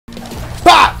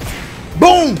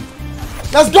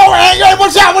Let's go. Hey,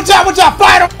 watch out.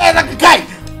 Fire them head like a kite.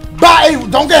 Bye. Hey,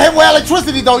 don't get hit with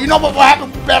electricity, though. You know what will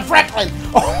happen with Ben Franklin.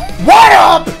 Oh, what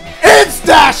up? It's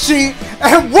Dashie,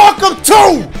 and welcome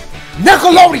to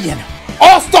Nickelodeon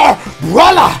All-Star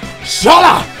Brala,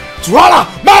 Shala, Drala,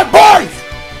 my boys.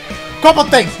 Couple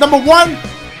things. Number one,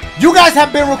 you guys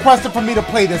have been requested for me to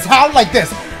play this. How? Like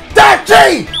this.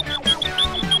 Dashie!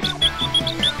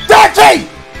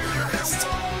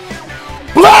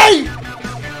 Play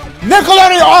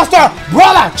Nickelodeon All-Star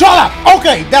Brala, Shala.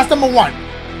 Okay, that's number one.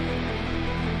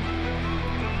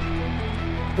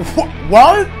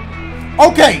 What?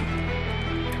 Okay.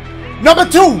 Number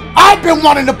two, I've been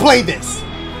wanting to play this.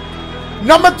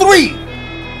 Number three,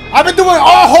 I've been doing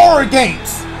all horror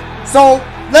games. So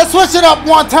let's switch it up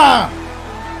one time.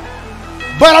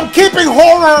 But I'm keeping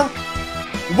horror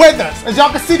with us. As y'all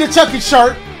can see the Chucky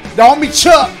shirt, the homie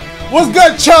Chuck. What's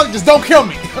good, Chuck? Just don't kill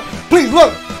me. Please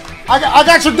look. I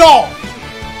got your dog.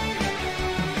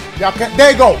 Y'all can,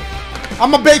 there you go.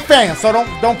 I'm a big fan, so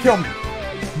don't kill me.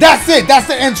 That's it. That's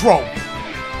the intro.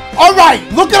 All right,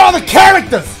 look at all the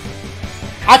characters.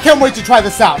 I can't wait to try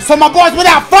this out. So my boys,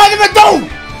 without further ado,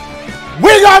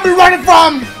 we're gonna be running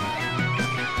from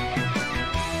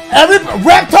every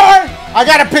Reptar. I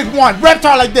gotta pick one.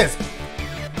 Reptar like this.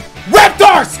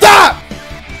 Reptar, stop!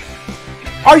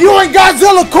 Are you and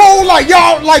Godzilla cool? Like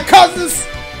y'all, like cousins?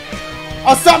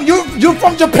 Or something? You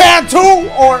from Japan too?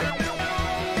 Or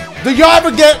do y'all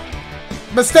ever get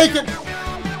mistaken?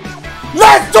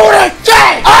 Let's do this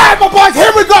shit! Alright, my boys,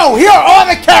 here we go. Here are all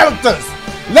the characters.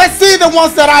 Let's see the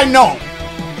ones that I know.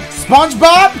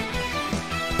 Spongebob,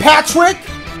 Patrick,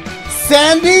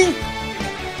 Sandy,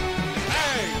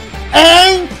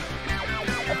 and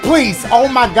please, oh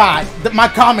my god, my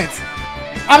comments.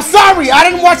 I'm sorry, I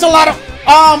didn't watch a lot of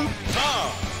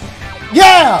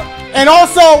yeah, and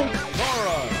also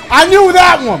I knew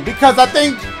that one because I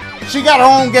think she got her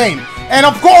own game. And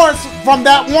of course, from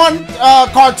that one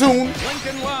cartoon,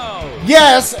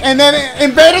 yes, and then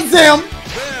Invader Zim.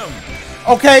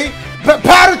 Okay,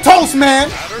 Powder Toast Man.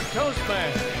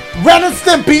 Ren and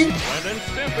Stimpy.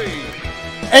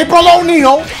 April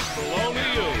O'Neil.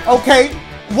 Okay,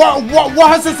 what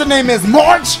her sister name is?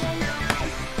 March.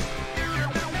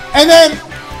 And then,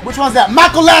 which one's that?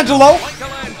 Michelangelo.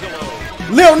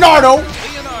 Leonardo.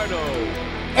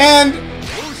 And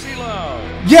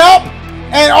yep.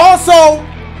 And also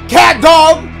Cat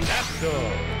Dog.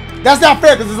 That's not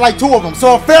fair because it's like two of them.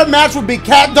 So a fair match would be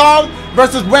Cat Dog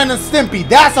versus Ren and Stimpy.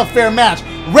 That's a fair match.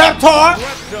 Reptar.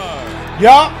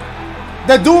 Yup.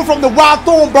 The dude from the Wild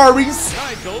Thornberries.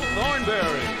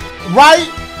 Right?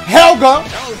 Helga.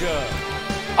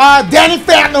 Danny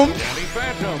Phantom.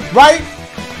 Right?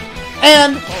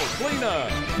 And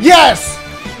yes.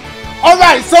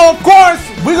 Alright, so of course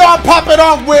we're gonna pop it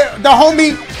off with the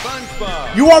homie.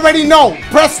 You already know.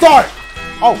 Press start.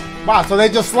 Oh, wow, so they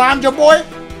just slimed your boy?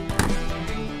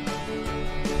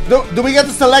 Do we get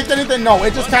to select anything? No,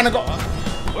 it just kind of go.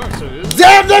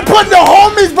 Damn, they put the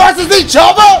homies versus each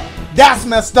other? That's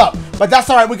messed up. But that's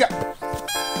alright, we got.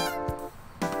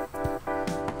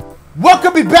 What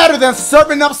could be better than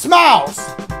serving up smiles?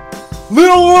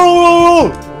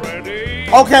 Little. Ready?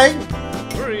 Okay.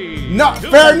 No,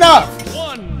 fair enough.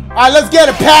 Alright, let's get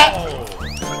it, Pat.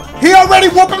 He already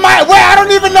whooping my. Wait, I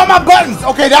don't even know my buttons.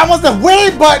 Okay, that was the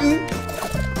wave button.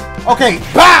 Okay,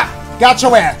 bop. Got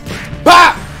your ass.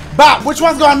 Bop. Bop. Which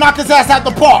one's gonna knock his ass out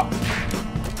the park?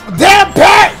 Damn,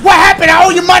 Pat. What happened? I owe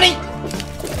you money.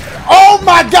 Oh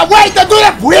my god. Wait, don't do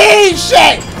that weed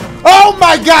shit. Oh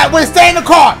my god. Wait, stay in the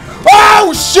car.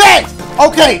 Oh shit.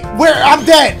 Okay, I'm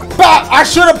dead. Bop. I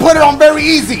should have put it on very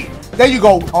easy. There you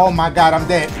go. Oh my god, I'm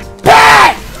dead.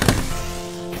 Pat.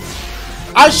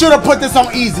 I should have put this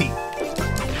on easy.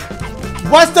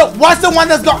 What's the one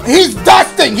that's going? He's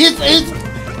dusting. He's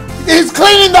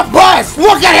cleaning the bus.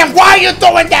 Look at him. Why are you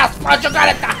doing that, Sponge? You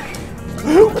gotta die.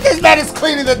 This man is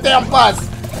cleaning the damn bus.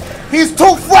 He's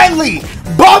too friendly.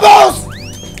 Bubbles.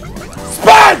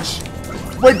 Sponge.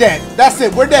 We're dead. That's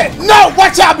it. We're dead. No,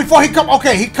 watch out before he come.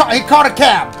 Okay, he caught a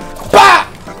cab. Bah.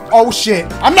 Oh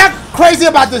shit. I'm not crazy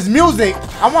about this music.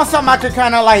 I want something I could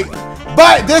kind of like.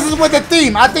 But this is with the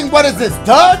theme. I think, what is this,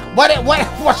 Doug? What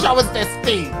show is this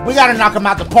theme? We gotta knock him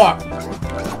out the park.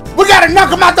 We gotta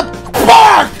knock him out the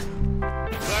park!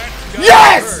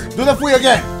 Yes! Do the free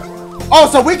again. Oh,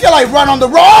 so we can like run on the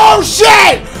road. Oh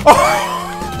shit!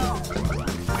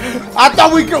 I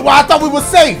thought we were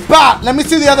safe. Bop. Let me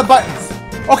see the other buttons.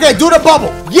 Okay, do the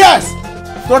bubble. Yes!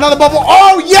 Do another bubble.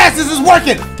 Oh yes, this is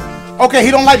working. Okay,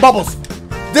 he don't like bubbles.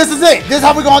 This is it. This is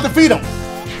how we're gonna defeat him.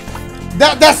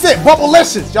 That's it.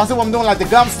 Bubblelicious. Y'all see what I'm doing? Like the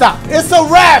gum stop. It's a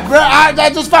wrap, bro. I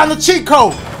just found the cheat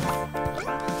code.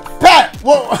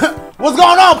 What's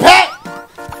going on, Pat?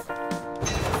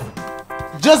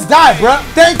 Just die, bruh.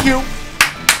 Thank you.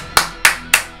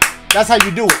 That's how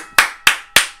you do it.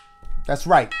 That's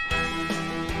right.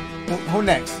 Who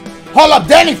next? Hold up,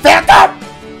 Danny Phantom?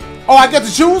 Oh, I get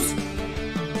to choose?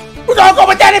 We're gonna go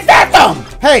with Danny Phantom!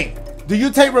 Hey, do you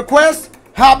take requests?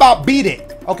 How about Beat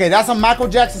It? Okay, that's a Michael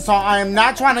Jackson song. I am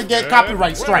not trying to get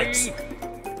copyright strikes.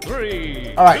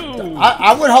 3, all right, 2,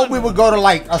 I would hope we would go to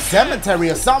like a cemetery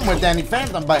or something with Danny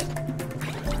Phantom, but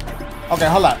okay,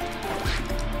 hold up.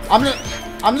 I'm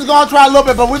just gonna try a little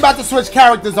bit, but we about to switch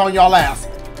characters on y'all ass.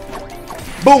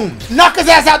 Boom! Knock his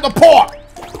ass out the park.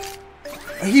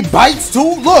 He bites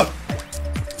too. Look.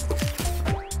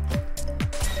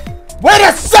 Wait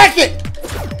a second,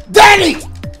 Danny.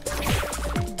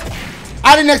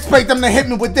 I didn't expect them to hit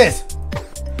me with this.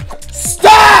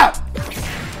 Stop!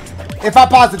 If I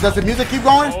pause it, does the music keep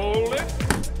going? hold it.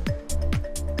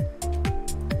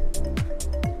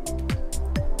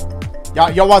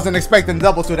 Y'all wasn't expecting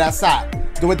double to that side.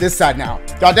 Do it this side now.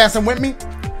 Y'all dancing with me?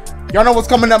 Y'all know what's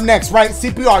coming up next, right?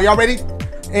 CPR, y'all ready?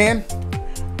 And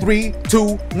 3,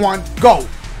 2, 1, go.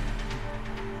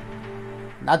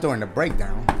 Not during the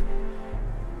breakdown.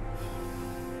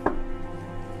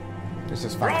 This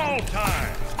is fine. Roll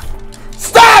time.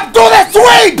 Stop! Do that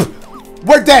sweep!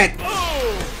 We're dead.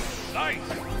 Oh, nice.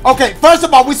 Okay, first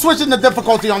of all, we switching the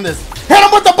difficulty on this. Hit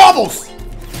him with the bubbles.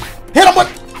 Hit him with...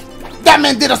 That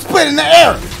man did a split in the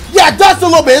air. Yeah, dust a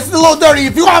little bit. It's a little dirty.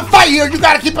 If you want to fight here, you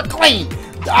got to keep it clean.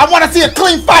 I want to see a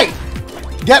clean fight.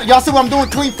 Y'all see what I'm doing?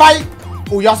 Clean fight?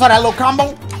 Oh, y'all saw that little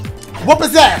combo? Whoop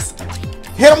his ass.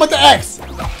 Hit him with the X.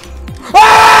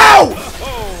 Oh!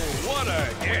 Oh, what a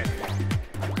hit.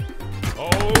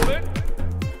 Hold it.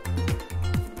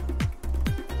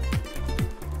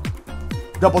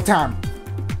 Double time.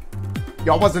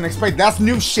 Y'all wasn't expecting. That's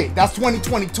new shit. That's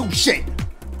 2022 shit.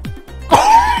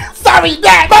 Sorry,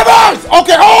 Dad. My voice.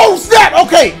 Okay. Oh, snap.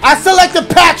 Okay. I selected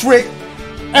Patrick,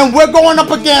 and we're going up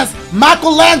against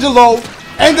Michelangelo,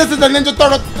 and this is the Ninja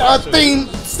Turtle theme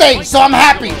stage, so I'm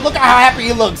happy. Look at how happy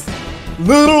he looks.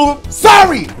 Little.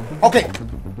 Sorry. Okay.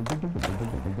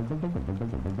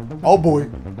 Oh, boy.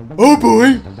 Oh,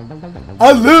 boy.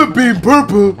 I love being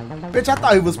purple. Bitch, I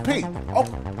thought he was pink. Oh.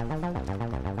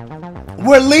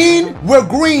 We're lean, we're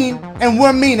green, and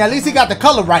we're mean. At least he got the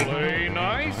color right. Play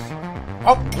nice.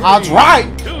 Oh, I'll try.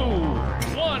 2,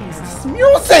 1. It's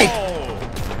music. Oh.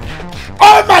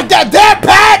 Oh my God, that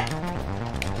Pat!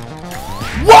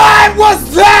 What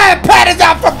was that? Pat is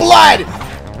out for blood.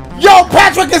 Yo,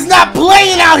 Patrick is not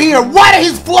playing out here. Why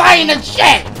he's flying and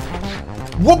shit?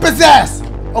 Whoop his ass.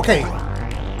 Okay.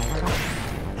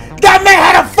 That man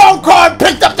had a phone call and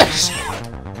picked up the shit.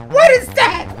 What is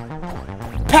that?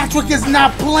 Patrick is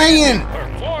not playing.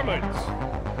 Performance.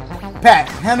 Pat,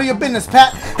 handle your business,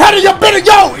 Pat. Handle your business.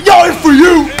 Yo, it's for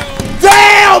you.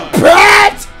 Damn,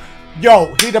 Pat.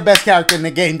 Yo, he the best character in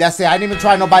the game. That's it. I didn't even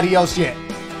try nobody else yet.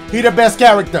 He the best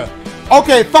character.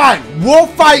 Okay, fine. We'll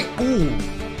fight. Ooh.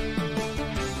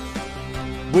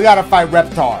 We gotta fight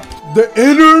Reptar. The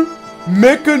inner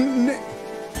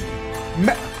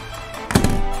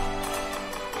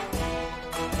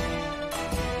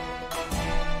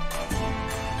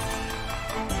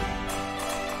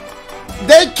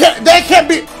They can't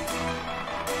be.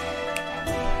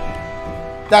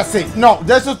 That's it. No,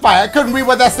 this was fine. I couldn't read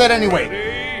what that said anyway.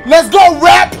 Ready? Let's go,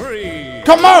 Rep. 3,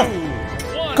 Come on. 2,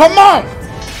 1. Come on.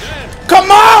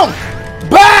 Come on.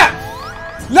 Back.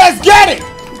 Let's get it.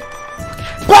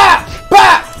 Back.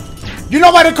 Back. You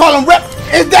know why they call him Rep?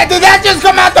 Did that just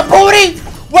come out the booty?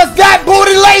 Was that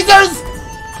booty lasers?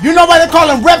 You know why they call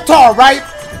him Reptar, right?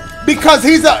 Because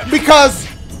he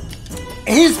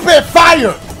spit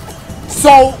fire.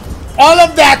 So all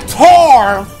of that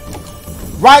tar,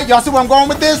 right? Y'all see where I'm going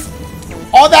with this?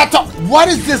 All that tar. What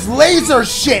is this laser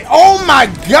shit? Oh my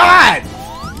God.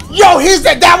 Yo, he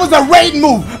said that was a raid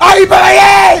move. Are you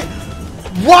playing?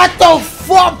 What the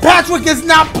fuck? Patrick is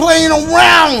not playing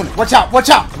around. Watch out. Watch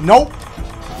out. Nope.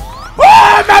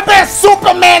 Oh, my man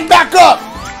Superman back up.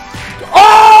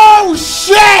 Oh,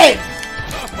 shit.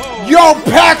 Yo,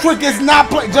 Patrick is not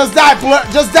playing. Just die, bruh.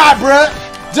 Just die, bruh.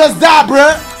 Just die,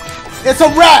 bruh. It's a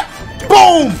wrap.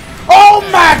 Boom. Oh,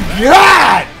 my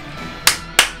God.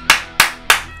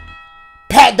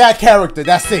 Pat that character.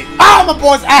 That's it. All right, my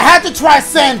boys. I had to try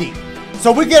Sandy.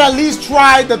 So we can at least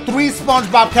try the 3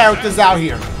 SpongeBob characters out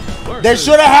here. They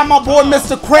should have had my boy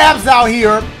Mr. Krabs out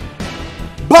here.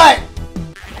 But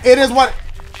it is what...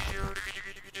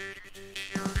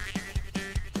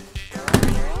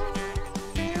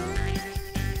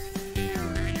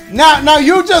 Now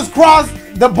you just crossed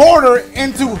the border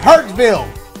into Hurtville.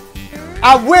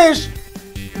 I wish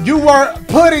you were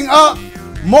putting up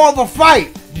more of a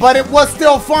fight, but it was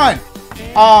still fun.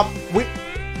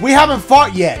 We haven't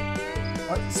fought yet,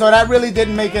 so that really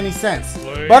didn't make any sense.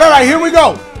 But all right, here we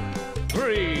go.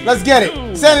 Let's get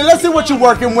it, Sandy. Let's see what you're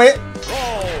working with.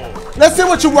 Let's see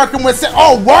what you're working with.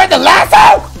 Oh, word, the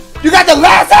lasso? You got the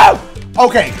lasso?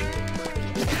 Okay.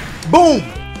 Boom.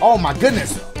 Oh my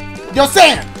goodness. Yo,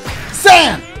 sand.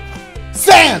 Sand.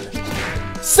 Sand.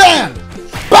 Sand.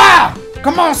 Bow.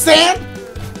 Come on, sand.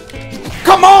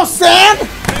 Come on, sand.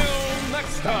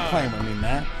 Stop playing with me,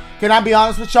 man. Can I be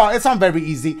honest with y'all? It's not very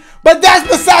easy. But that's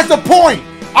besides the point.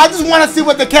 I just want to see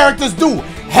what the characters do.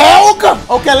 Helg.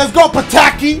 Okay, let's go,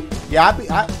 Pataki. Yeah,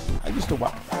 I used to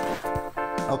watch.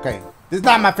 Okay. This is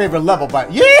not my favorite level,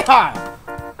 but yeah.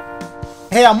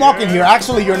 Hey, I'm walking here.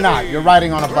 Actually, you're not. You're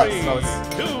riding on a bus. So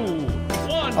it's... 2,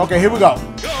 1. Okay, here we go.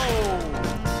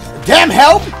 Go. Damn,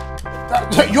 help!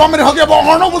 You want me to hook up on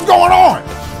Arnold? What's going on?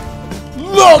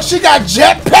 Look, she got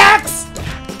jetpacks.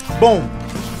 Boom.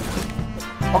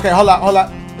 Okay, hold up, hold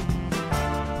up.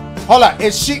 Hold up.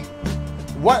 Is she?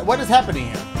 What is happening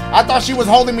here? I thought she was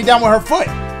holding me down with her foot.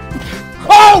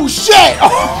 Oh shit!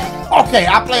 Oh, okay,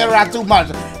 I play around too much.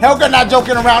 Helga not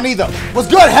joking around either. What's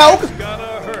good, Helg?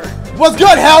 What's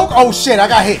good, Helg? Oh shit, I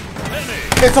got hit.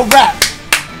 It's a wrap.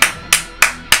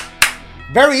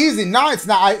 Very easy. No, it's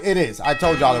not. It is. I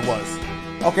told y'all it was.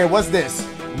 Okay, what's this?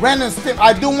 Ren and Stim.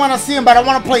 I do want to see him, but I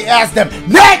want to play as them.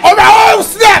 Next! Oh,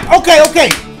 snap! Okay, okay.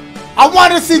 I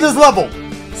want to see this level.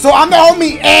 So I'm the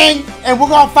homie Aang, and we're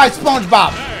going to fight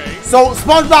Spongebob. So,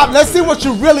 Spongebob, let's see what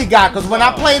you really got, because when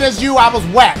I played as you, I was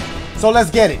whack. So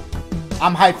let's get it.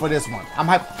 I'm hyped for this one. I'm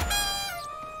hyped.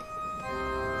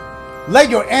 Let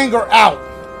your anger out,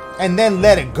 and then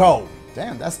let it go.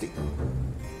 Damn, that's deep.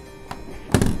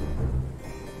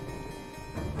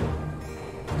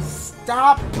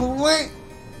 Stop playing.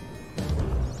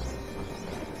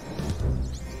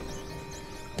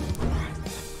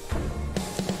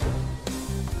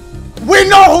 We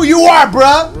know who you are,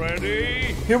 bruh.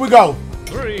 Ready? Here we go.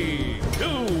 3, 2.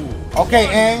 Okay,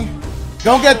 Aang.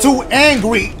 Don't get too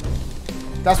angry.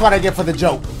 That's what I get for the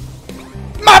joke.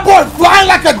 My boy flying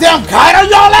like a damn kite on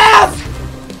y'all ass.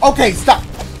 Okay, stop.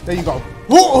 There you go.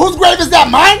 Whose grave is that?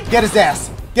 Mine? Get his ass.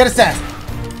 Get his ass.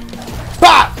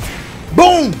 Bop.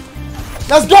 Boom.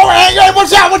 Let's go, Aang. Hey,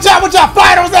 watch out, watch out, watch out.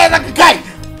 Fly those ass like a kite.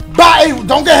 Bye. Hey,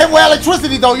 don't get hit with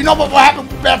electricity, though. You know what will happen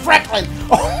with Ben Franklin.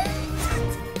 Oh.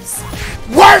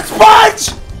 Word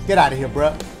Sponge! Get out of here,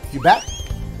 bro. You back?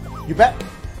 You back?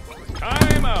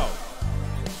 Time out.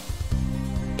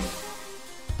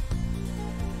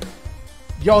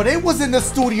 Yo, they was in the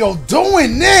studio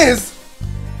doing this.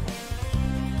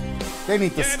 They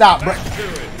need to stop, bro.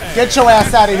 Get your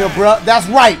ass out of here, bro. That's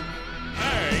right.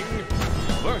 Aang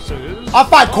versus I'll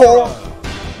fight Korra.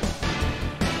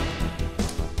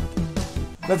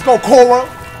 Let's go, Korra.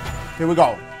 Here we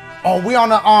go. Oh, we on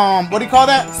the, what do you call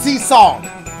that? Seesaw.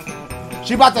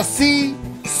 She about to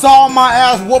seesaw my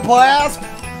ass, whoop her ass.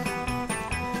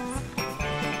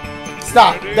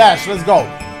 Stop. Dash, let's go.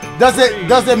 Does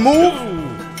it move?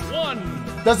 2,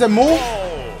 1. Does it move?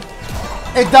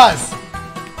 It does.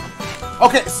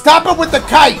 Okay, stop it with the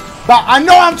kite. But I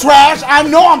know I'm trash. I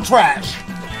know I'm trash.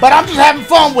 But I'm just having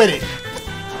fun with it.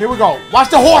 Here we go. Watch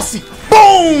the horsey.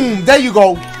 Boom! There you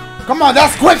go. Come on,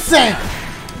 that's quicksand.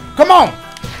 Come on.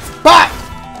 Bah!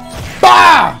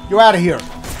 Bah! You out of here.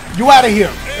 You out of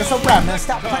here. It's a wrap, man.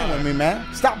 Stop playing with me, man.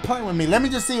 Stop playing with me. Let me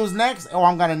just see who's next. Oh,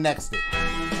 I'm gonna next it.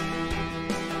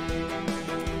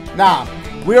 Nah,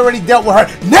 we already dealt with her.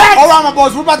 Next! All right, my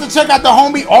boys. We're about to check out the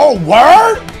homie. Oh,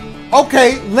 word?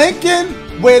 Okay,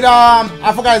 Lincoln with,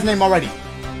 I forgot his name already.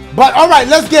 But, all right,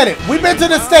 let's get it. We've been to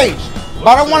the stage.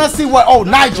 But I want to see what, oh,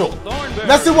 Nigel.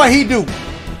 Let's see what he do.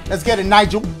 Let's get it,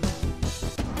 Nigel.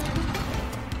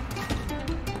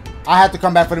 I had to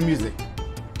come back for the music.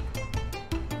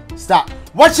 Stop.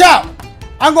 Watch out!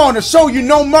 I'm going to show you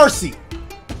no mercy.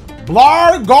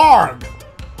 Blargarg.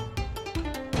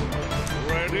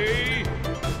 Ready?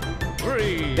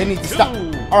 3. They need to stop.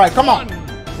 All right, come on.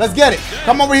 Let's get it.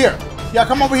 Come over here. Yeah,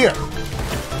 come over here.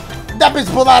 That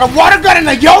bitch pulled out a water gun and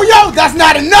a yo-yo? That's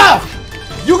not enough.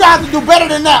 You guys have to do better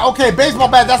than that. Okay, baseball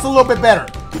bat. That's a little bit better.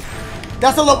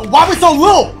 That's a little. Why we so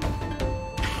little?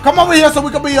 Come over here so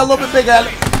we can be a little bit bigger.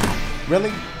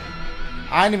 Really?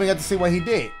 I didn't even get to see what he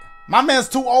did. My man's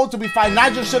too old to be fighting.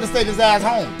 Nigel should have stayed his ass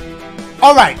home.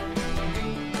 All right.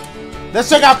 Let's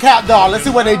check out Cat Dog. Let's see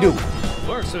what they do.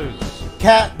 Versus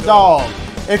Cat Dog.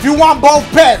 If you want both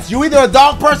pets, you either a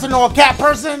dog person or a cat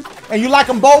person, and you like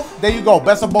them both, there you go.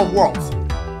 Best of both worlds.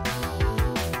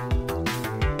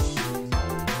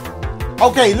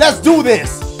 Okay, let's do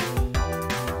this.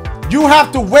 You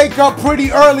have to wake up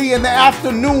pretty early in the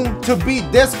afternoon to beat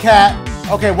this cat.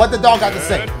 Okay, what the dog got to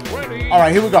say? All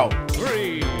right, here we go.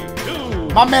 3, 2.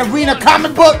 My man reading a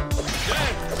comic book.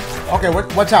 Okay,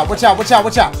 watch out, watch out, watch out,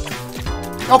 watch out.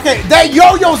 Okay, that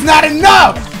yo-yo's not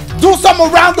enough. Do some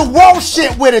around the world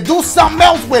shit with it. Do something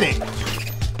else with it.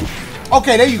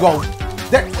 Okay, there you go.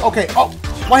 There, okay, oh,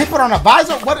 why he put on a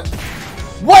visor? What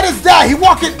is that? He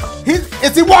walking,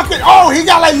 is he walking? Oh, he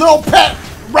got like little pet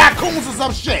raccoons or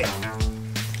some shit.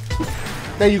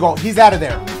 There you go. He's out of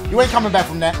there. You ain't coming back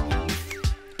from that.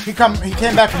 He came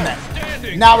back from that.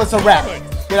 Now it's a wrap.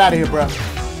 Get out of here, bro.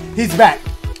 He's back.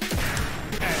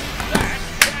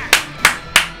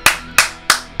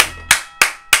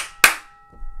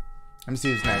 Let me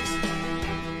see who's next.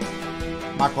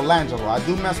 Michelangelo. I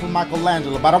do mess with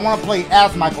Michelangelo, but I want to play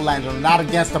as Michelangelo, not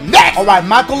against him. Next! All right,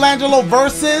 Michelangelo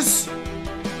versus.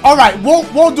 All right,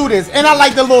 we'll do this, and I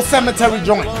like the little cemetery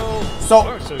joint. So,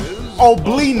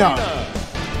 Oblina.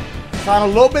 Sound a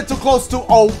little bit too close to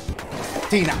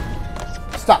Tina.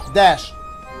 Stop, Dash.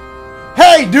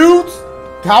 Hey, dudes!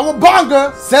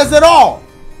 Cowabunga says it all.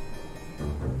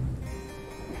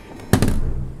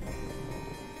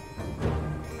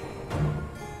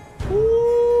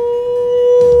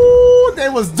 Ooh, they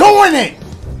was doing it.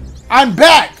 I'm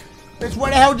back. Bitch,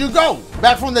 where the hell did you go?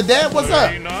 Back from the dead? What's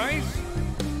up? Nice.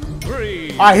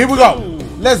 3, all right, here we go.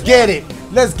 Let's get it.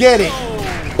 Let's get it.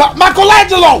 But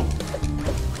Michelangelo!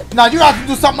 Now you have to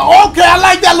do something. Okay, I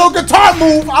like that little guitar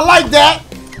move. I like that.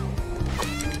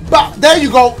 But there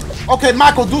you go. Okay,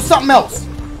 Michael, do something else.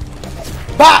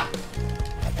 Bop.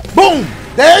 Boom.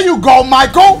 There you go,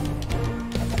 Michael.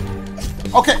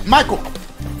 Okay, Michael.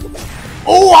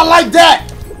 Oh, I like that.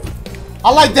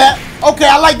 I like that. Okay,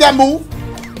 I like that move.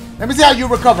 Let me see how you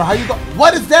recover. How you go?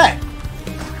 What is that?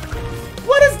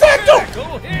 What is that do?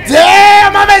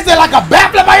 Damn, my man said like a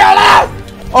backflip on y'all ass.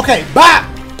 Okay, bop.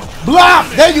 Blop.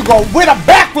 There you go. With a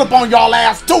backflip on y'all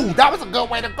ass too. That was a good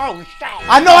way to go.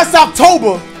 I know it's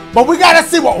October, but we gotta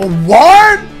see what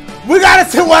word. We gotta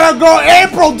see what our girl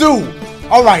April do.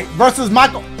 All right, versus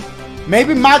Michael.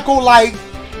 Maybe Michael like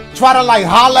try to like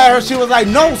holler at her. She was like,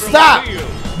 no, stop.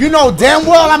 You know damn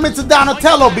well I'm into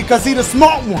Donatello because he the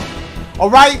smart one. All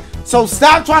right, so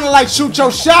stop trying to like shoot your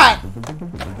shot.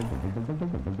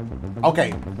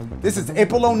 Okay, this is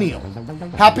April O'Neil.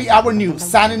 Happy Hour News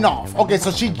signing off. Okay,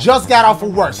 so she just got off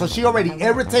of work, so she already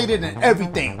irritated and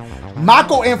everything.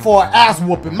 Michael in for an ass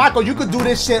whooping. Michael, you could do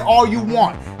this shit all you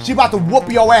want. She about to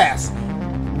whoop your ass.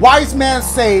 Wise man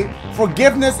say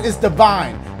forgiveness is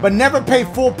divine, but never pay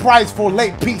full price for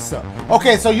late pizza.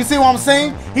 Okay, so you see what I'm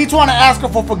saying? He trying to ask her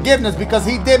for forgiveness because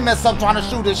he did mess up trying to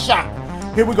shoot his shot.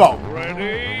 Here we go.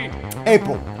 Ready?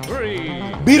 April.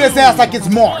 3. Beat his ass like it's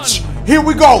March. Here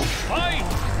we go. Fight.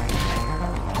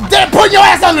 Then put your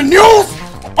ass on the news.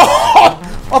 Oh,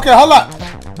 okay, hold up.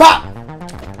 Bop.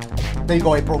 There you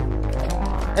go, April.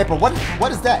 April,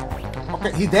 what is that?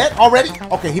 Okay, he dead already?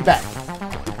 Okay, he back.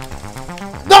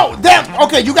 No, damn.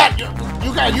 Okay, you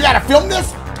gotta film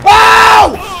this.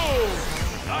 Oh!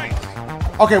 Nice.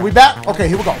 Okay, we back. Okay,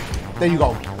 here we go. There you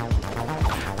go.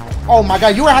 Oh my God,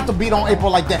 you don't have to beat on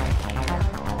April like that.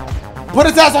 Put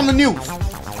his ass on the news.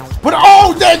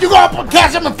 Oh, there you gonna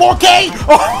catch him in 4K?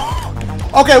 Oh.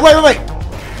 Okay, wait.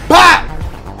 Bop!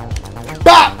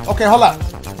 Bop! Okay, hold up.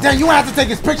 Damn, you don't have to take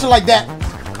his picture like that.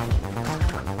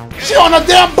 She on a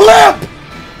damn blimp!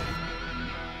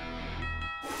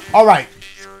 Alright.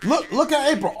 Look at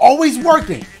April. Always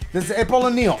working. This is April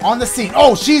O'Neil on the scene.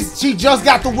 Oh, she just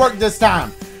got to work this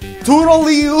time.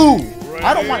 Toodaloo.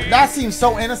 I don't want, that seems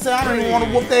so innocent. I don't even want to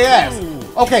whoop their ass.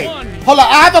 Okay, hold up.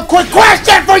 I have a quick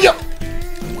question for you.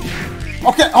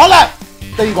 Okay, hold up.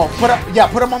 There you go. Put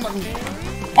him on the...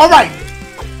 All right.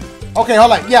 Okay,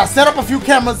 hold on. Yeah, set up a few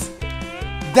cameras.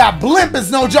 That blimp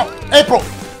is no joke. April.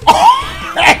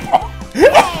 Oh, April.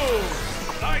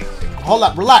 Nice. Hold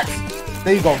up. Relax.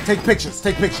 There you go. Take pictures.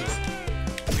 Take pictures.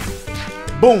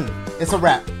 Boom. It's a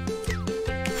wrap.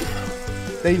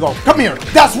 There you go. Come here.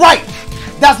 That's right.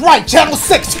 That's right. Channel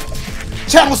 6.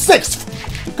 Channel 6.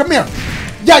 Come here.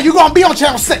 Yeah, you're going to be on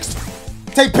Channel 6.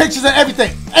 Take pictures and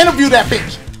everything. Interview that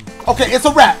bitch. Okay, it's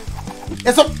a wrap.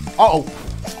 It's a... Uh-oh.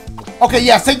 Okay,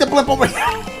 yeah, take the blimp over here.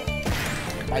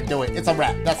 I do it. It's a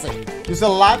wrap. That's it. You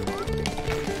still alive?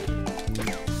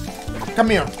 Come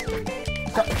here.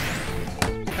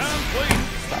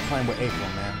 Stop playing with April,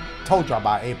 man. Told y'all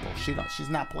about April. She's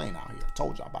not playing out here.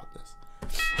 Told y'all about this.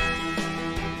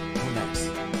 Who next?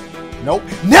 Nope.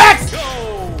 Next! Go!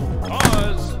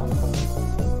 Pause.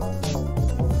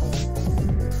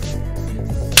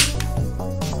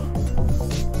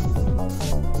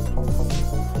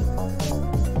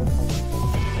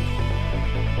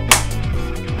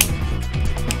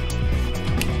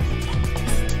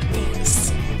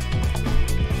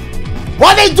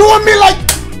 they doing me like?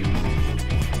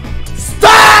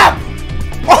 Stop!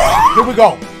 Here we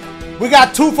go. We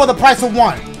got 2 for the price of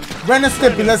 1. Ren and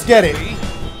Stimpy, let's get it.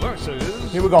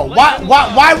 Here we go.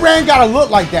 Why Ren gotta look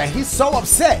like that? He's so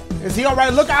upset. Is he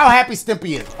alright? Look how happy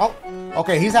Stimpy is. Oh,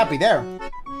 okay, he's happy there.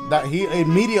 That he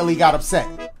immediately got upset.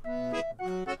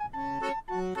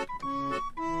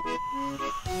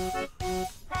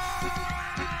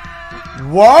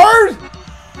 Word?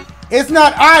 It's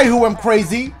not I who am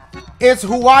crazy. It's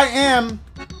who I am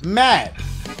mad.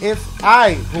 It's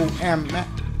I who am mad.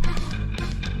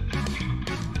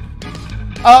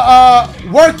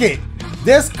 Work it.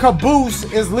 This caboose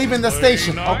is leaving the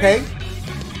station. Okay.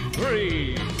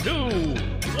 3, 2,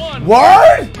 1.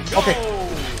 Word? Okay.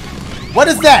 What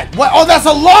is that? What? Oh, that's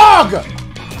a log.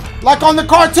 Like on the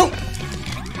cartoon.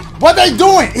 What are they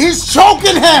doing? He's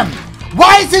choking him.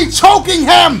 Why is he choking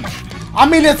him? I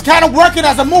mean, it's kind of working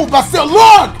as a move, but still,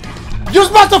 look! You're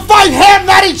supposed to fight him,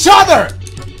 not each other!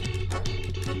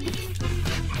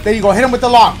 There you go, hit him with the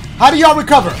log. How do y'all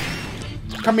recover?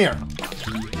 Come here.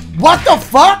 What the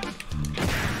fuck?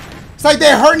 It's like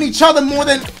they're hurting each other more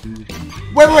than...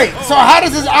 Wait. So how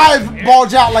does his eye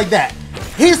bulge out like that?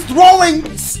 He's throwing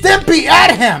Stimpy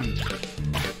at him.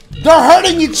 They're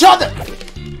hurting each other.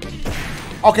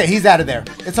 Okay, he's out of there.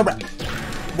 It's a wrap.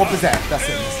 What was that? That's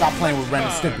it. Stop playing with Ren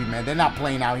and Stimpy, man. They're not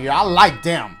playing out here. I like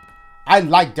them. I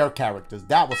like their characters.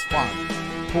 That was fun.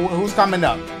 Who's coming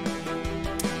up?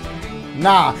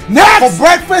 Nah. Next! For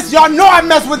breakfast, y'all know I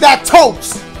mess with that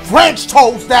toast. French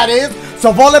toast, that is.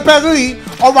 Sauvole Paris.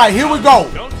 All right, here we go.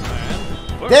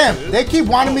 Damn, they keep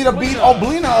wanting me to beat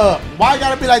Oblina up. Why I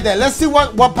gotta be like that? Let's see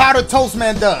what Powdered Toast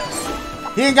Man does.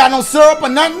 He ain't got no syrup or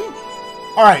nothing?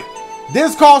 All right.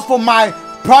 This calls for my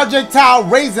projectile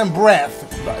raisin breath.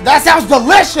 That sounds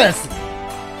delicious.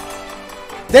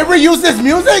 They reuse this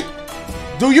music?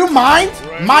 Do you mind?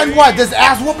 Mind what? This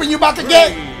ass whooping you about to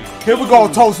get? Here we go,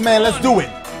 Toast Man. Let's do it.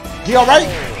 He all right?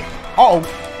 Uh-oh.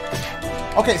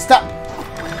 Okay, stop.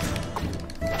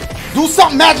 Do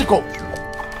something magical.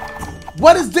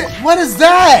 What is this? What is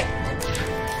that?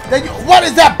 What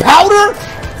is that, powder?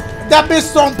 That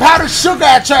bitch throwing powdered sugar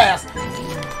at your ass.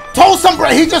 Toast some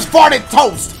bread. He just farted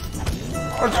toast.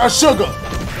 Or sugar.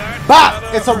 Bop.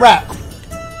 It's a wrap.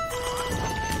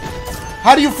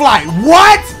 How do you fly?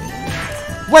 What?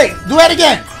 Wait, do that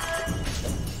again.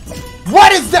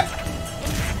 What is that?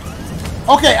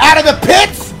 Okay, out of the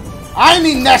pits? I ain't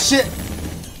eating that shit.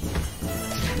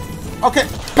 Okay,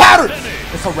 powder.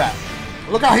 It's a wrap.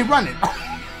 Look how he running.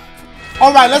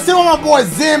 All right, let's see what my boy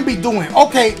Zim be doing.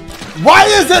 Okay, why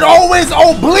is it always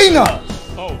Oblina?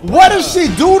 What does she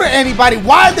do to anybody?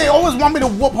 Why they always want me to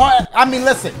whoop her? I mean,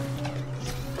 listen.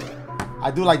 I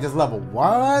do like this level.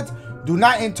 What? Do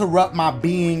not interrupt my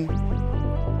being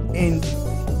in...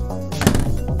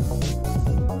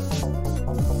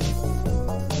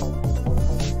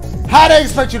 How they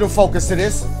expect you to focus to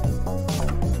this?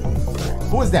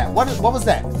 Who is that? What was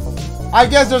that? I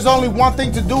guess there's only one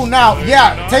thing to do now.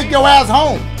 Yeah, take your ass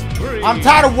home. I'm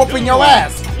tired of whooping your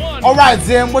ass. All right,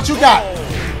 Zim, what you got?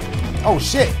 Oh,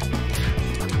 shit.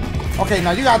 Okay,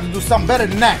 now you got to do something better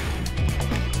than that.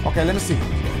 Okay, let me see.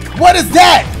 What is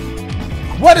that?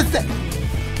 What is that?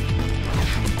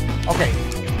 Okay.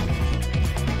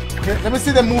 Here, let me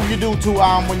see the move you do to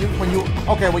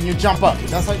when you jump up.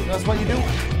 That's what you do?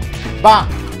 Bam.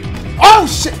 Oh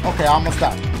shit. Okay, I almost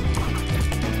died.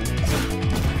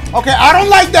 Okay, I don't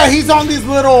like that he's on these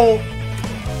little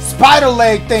spider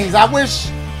leg things. I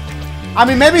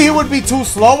mean, maybe he would be too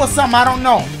slow or something. I don't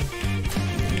know.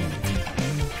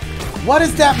 What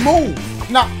is that move?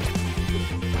 Nah,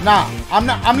 I'm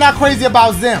not crazy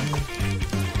about Zim.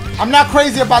 I'm not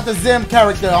crazy about the Zim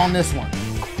character on this one.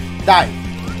 Die.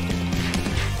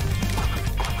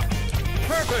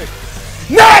 Perfect.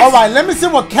 Next! All right, let me see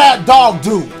what Cat Dog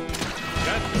do.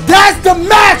 That's the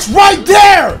match right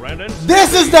there.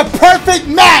 This is the perfect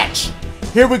match.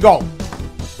 Here we go.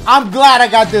 I'm glad I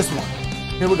got this one.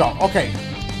 Here we go. Okay.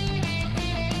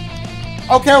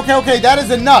 Okay. That is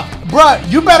enough.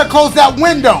 Bruh, you better close that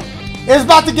window. It's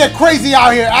about to get crazy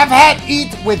out here. I've had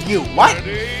eat with you. What?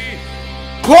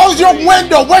 Close your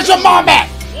window. Where's your mom at?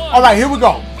 All right, here we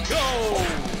go.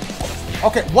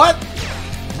 Okay, what?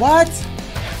 What?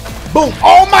 Boom.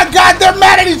 Oh my God, they're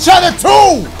mad at each other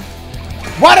too.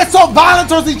 Why they so violent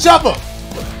towards each other?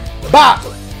 Bop.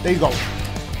 There you go.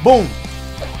 Boom.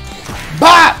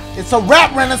 Bop. It's a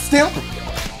wrap, Ren and Stimp.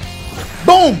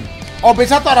 Boom. Oh,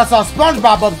 bitch, I thought I saw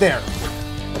Spongebob up there.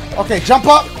 Okay, jump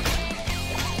up.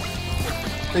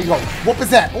 There you go. Whoop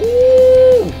his ass.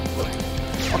 Ooh.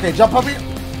 Okay, jump up here.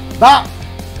 Bop.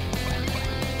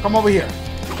 Come over here.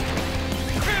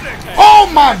 Oh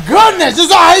my goodness! This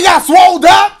is how he got swolled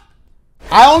up?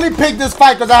 I only picked this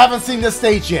fight because I haven't seen this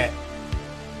stage yet.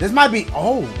 This might be...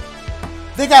 Oh.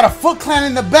 They got a Foot Clan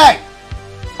in the back.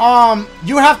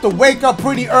 You have to wake up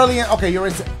pretty early and... Okay, you're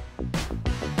in...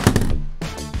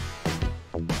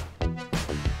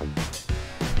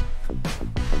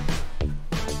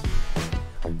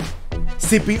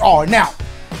 CPR now.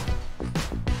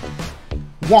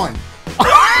 1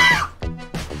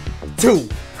 2.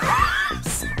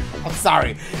 I'm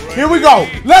sorry. Here we go.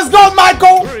 Let's go,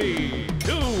 Michael. 3,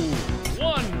 2,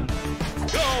 1,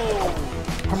 go.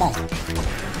 Come on.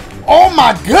 Oh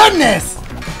my goodness.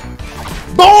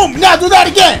 Boom. Now do that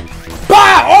again.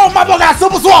 Bye. Oh, my boy got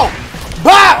super swole.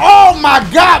 Bye. Oh my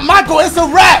God, Michael, it's a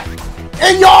wrap.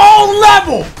 In your own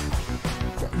level.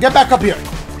 Get back up here.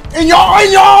 In your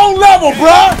own level,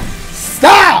 bruh.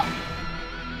 Stop.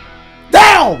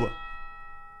 Down.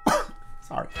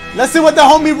 Sorry. Let's see what the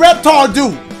homie Reptar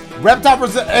do. Reptar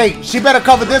versus... Hey, she better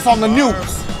cover this on the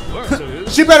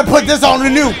news. She better put this on the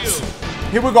news.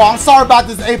 Here we go. I'm sorry about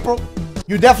this, April.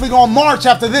 You definitely gonna march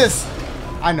after this.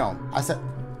 I know. I said...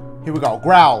 Here we go.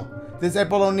 Growl. This is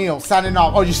April O'Neil signing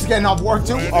off. Oh, you're just getting off work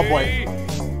too? Oh, boy.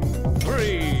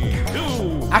 3,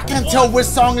 2, I can't tell which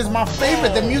song is my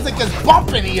favorite. The music is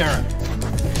bumping here.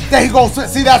 There he goes.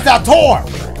 See, that's that tour.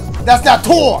 That's that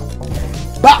tour.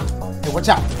 Bop. Hey, watch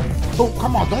out. Oh,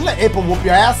 come on. Don't let April whoop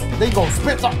your ass. There you go.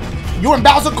 Spit up. You and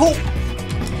Bowser cool.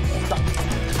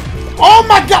 Oh,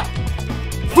 my God.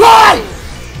 Fly.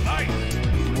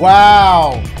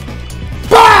 Wow.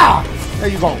 Bah. There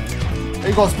you go. There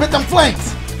you go. Spit them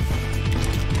flanks.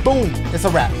 Boom. It's a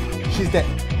wrap. She's dead.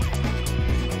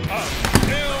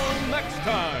 until next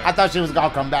time. I thought she was going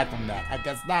to come back from that. I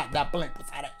guess not. That blink was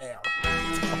out of air.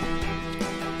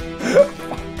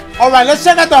 Alright, let's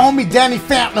check out the homie Danny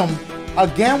Phantom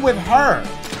again with her.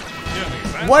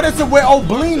 What is it with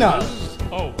Oblina?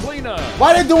 Oblina.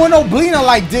 Why they doing Oblina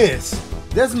like this?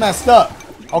 This messed up.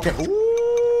 Okay.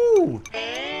 Ooh.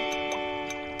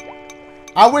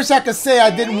 I wish I could say I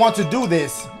didn't want to do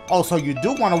this. Oh, so you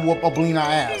do want to whoop Oblina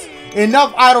ass.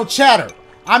 Enough idle chatter.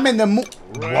 I'm in the mood.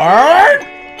 Word?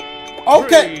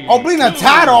 Okay. Oblina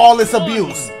tired of all this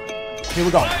abuse. Here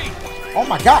we go. Oh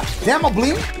my God. Damn,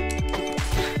 Oblina.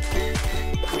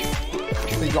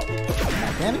 There you go. Come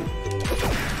on, Danny.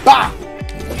 Bah!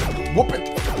 Whoop it.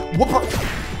 Whoop her.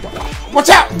 Watch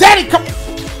out! Danny, come.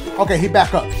 Okay, he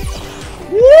back up.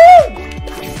 Woo!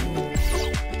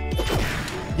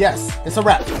 Yes, it's a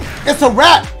wrap. It's a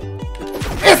wrap!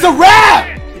 It's a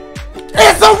wrap!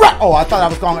 It's a wrap! Oh, I thought I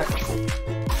was going.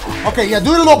 Okay, yeah,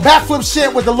 do the little backflip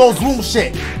shit with the little zoom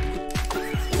shit.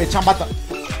 Bitch, I'm about to.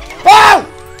 Oh!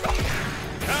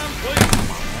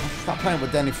 Stop playing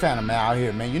with Danny Phantom, man, out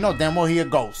here, man. You know damn well he a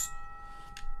ghost.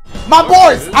 My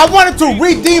boys, I wanted to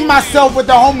redeem myself with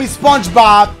the homie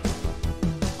Spongebob.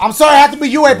 I'm sorry it had to be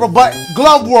you, April, but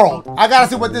Glove World. I gotta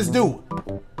see what this do.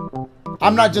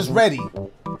 I'm not just ready.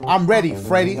 I'm ready,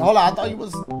 Freddy. Hold on, I thought you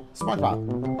was Spongebob.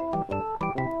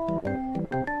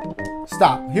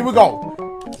 Stop. Here we go.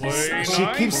 She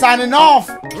keeps signing off.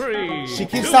 She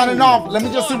keeps signing off. Let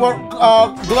me just see what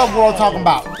Glove World talking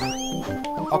about.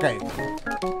 Okay.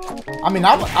 I mean,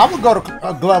 I would go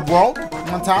to Glove World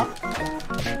one time.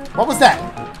 What was that?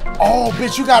 Oh,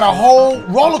 bitch, you got a whole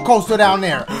roller coaster down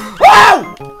there.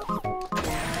 Oh!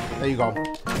 There you go.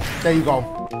 There you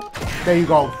go. There you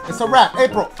go. It's a wrap.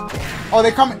 April. Oh,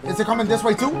 they coming. Is it coming this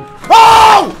way too?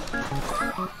 Oh!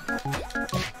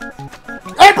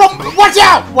 April, watch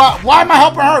out! Why am I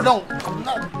helping her? Don't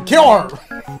kill her.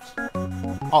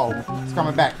 Oh, it's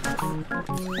coming back.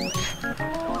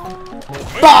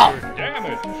 Bow!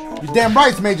 You damn right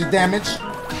it's major damage.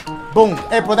 Boom.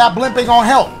 April, that blimp ain't gonna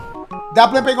help. That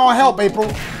blimp ain't gonna help, April.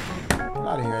 Get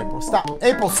out of here, April. Stop.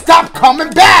 April, stop coming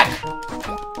back!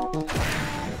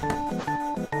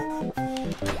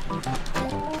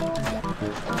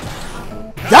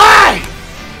 Die!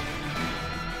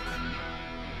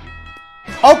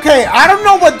 Okay, I don't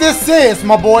know what this is,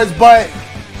 my boys, but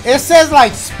it says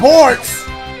like sports.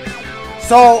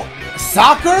 So,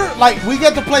 soccer? Like, we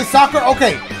get to play soccer?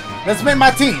 Okay, let's make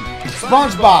my team.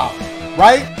 Spongebob,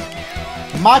 right?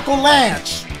 Michael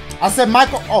Lanch. I said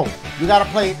Michael. Oh, you gotta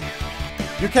play.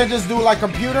 You can't just do like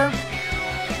computer?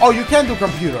 Oh, you can do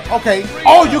computer. Okay.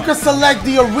 Oh, you can select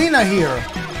the arena here.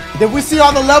 Did we see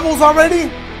all the levels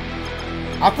already?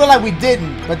 I feel like we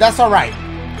didn't, but that's all right.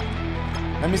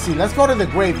 Let me see. Let's go to the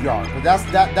graveyard.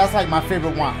 That's like my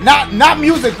favorite one. Not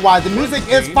music-wise. The music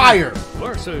is fire.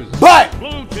 But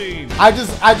I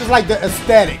just like the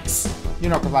aesthetics. You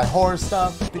know, cause like horror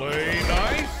stuff. Play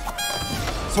nice.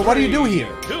 So what do you do here?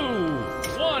 2,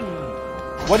 1.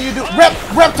 What do you do?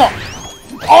 Reptar.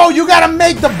 Oh, you gotta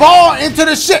make the ball into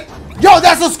the shit. Yo,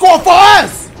 that's a score for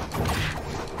us.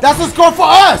 That's a score for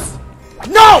us.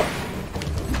 No!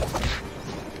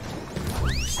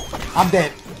 I'm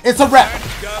dead. It's a wrap.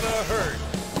 That's gotta hurt.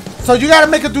 So you gotta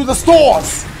make it through the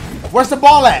stores. Where's the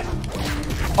ball at?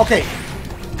 Okay.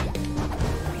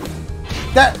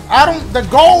 The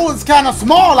goal is kind of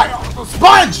small, like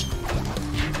Sponge.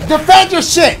 Defend your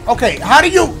shit. Okay, how do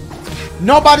you?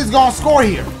 Nobody's gonna score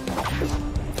here.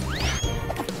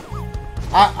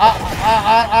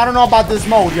 I don't know about this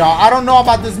mode, y'all. I don't know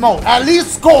about this mode. At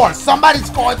least score. Somebody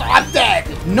scores. I'm dead.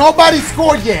 Nobody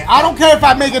scored yet. I don't care if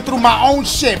I make it through my own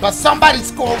shit, but somebody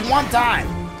scored one time.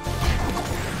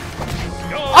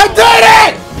 I did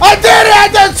it! I did it! I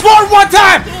did score one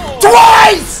time!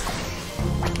 Twice!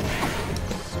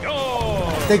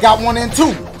 They got one in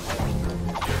too.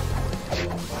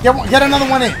 Get another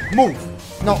one in. Move.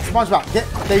 No, Spongebob.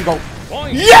 There you go.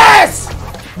 Yes!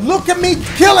 Look at me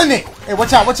killing it. Hey,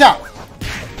 watch out, watch out.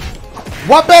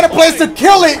 What better place to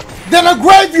kill it than a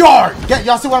graveyard?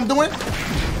 Y'all see what I'm doing?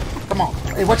 Come on.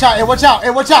 Hey, watch out, hey, watch out, hey,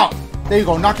 watch out. There you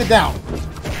go, knock it down.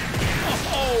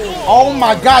 Oh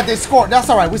my God, they scored. That's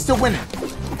all right, we're still winning.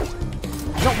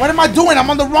 No, what am I doing? I'm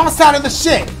on the wrong side of the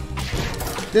shit.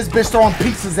 This bitch throwing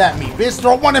pizzas at me. Bitch,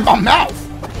 throw one in my mouth.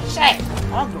 Shit,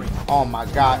 hungry. Oh my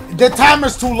God, the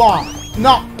timer's too long.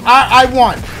 No, I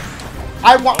won.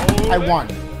 I won.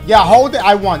 Yeah, hold it.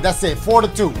 I won. That's it.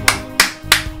 4-2.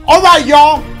 All right,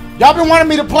 y'all. Y'all been wanting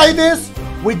me to play this.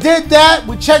 We did that.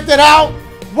 We checked it out.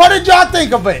 What did y'all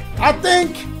think of it? I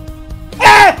think,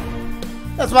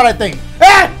 that's what I think.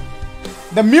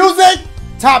 The music,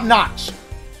 top notch.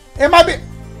 It might be.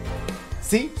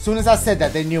 See, as soon as I said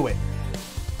that, they knew it.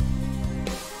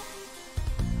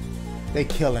 They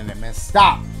killing it, man.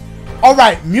 Stop. All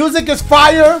right, music is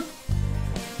fire.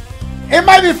 It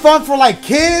might be fun for like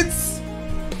kids.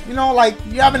 You know, like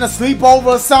you having a sleepover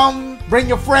or something. Bring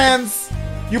your friends.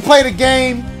 You play the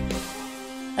game.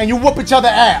 And you whoop each other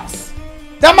ass.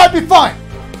 That might be fun.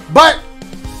 But,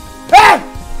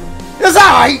 it's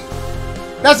alright.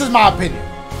 That's just my opinion.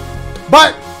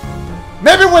 But,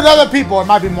 maybe with other people it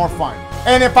might be more fun.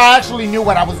 And if I actually knew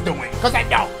what I was doing. Because I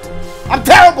don't. I'm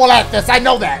terrible at this. I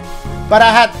know that. But I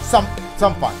had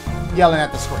some fun yelling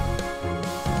at the screen.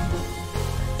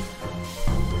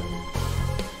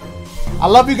 I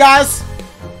love you guys.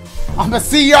 I'm gonna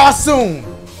see y'all soon.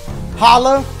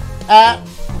 Holla at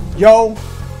yo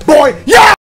boy.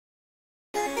 Yeah!